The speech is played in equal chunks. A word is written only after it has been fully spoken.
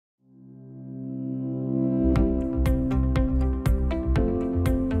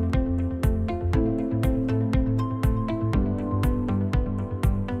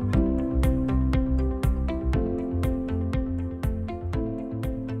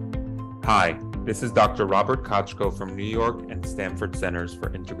Hi, this is Dr. Robert Kachko from New York and Stanford Centers for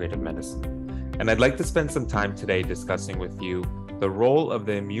Integrative Medicine, and I'd like to spend some time today discussing with you the role of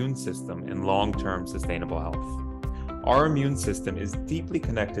the immune system in long-term sustainable health. Our immune system is deeply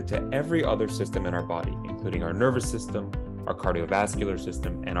connected to every other system in our body, including our nervous system, our cardiovascular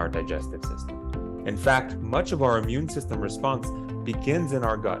system, and our digestive system. In fact, much of our immune system response begins in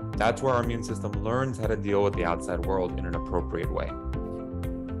our gut. That's where our immune system learns how to deal with the outside world in an appropriate way.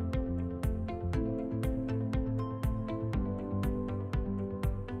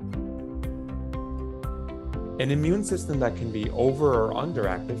 An immune system that can be over or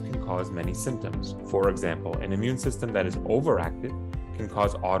underactive can cause many symptoms. For example, an immune system that is overactive can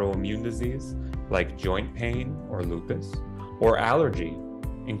cause autoimmune disease like joint pain or lupus, or allergy,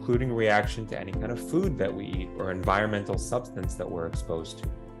 including reaction to any kind of food that we eat or environmental substance that we're exposed to.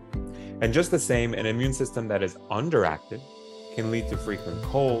 And just the same, an immune system that is underactive can lead to frequent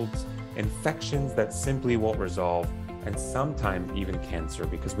colds, infections that simply won't resolve, and sometimes even cancer,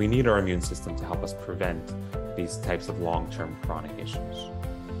 because we need our immune system to help us prevent these types of long-term chronic issues.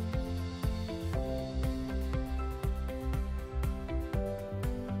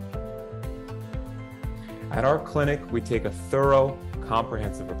 At our clinic, we take a thorough,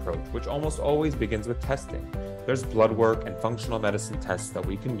 comprehensive approach, which almost always begins with testing. There's blood work and functional medicine tests that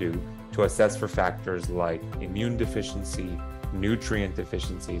we can do to assess for factors like immune deficiency, nutrient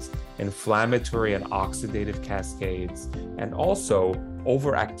deficiencies, inflammatory and oxidative cascades, and also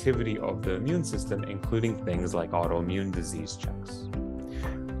overactivity of the immune system, including things like autoimmune disease checks.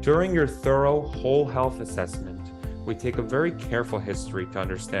 During your thorough whole health assessment, we take a very careful history to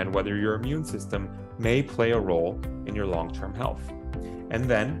understand whether your immune system may play a role in your long-term health. And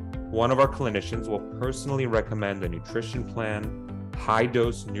then one of our clinicians will personally recommend a nutrition plan,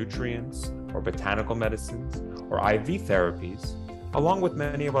 high-dose nutrients or botanical medicines, or IV therapies, along with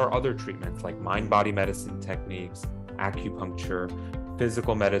many of our other treatments like mind-body medicine techniques, acupuncture,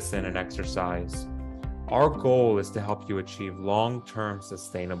 physical medicine, and exercise. Our goal is to help you achieve long-term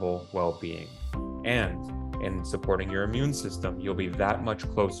sustainable well-being. And in supporting your immune system, you'll be that much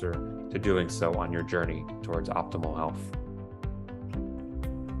closer to doing so on your journey towards optimal health.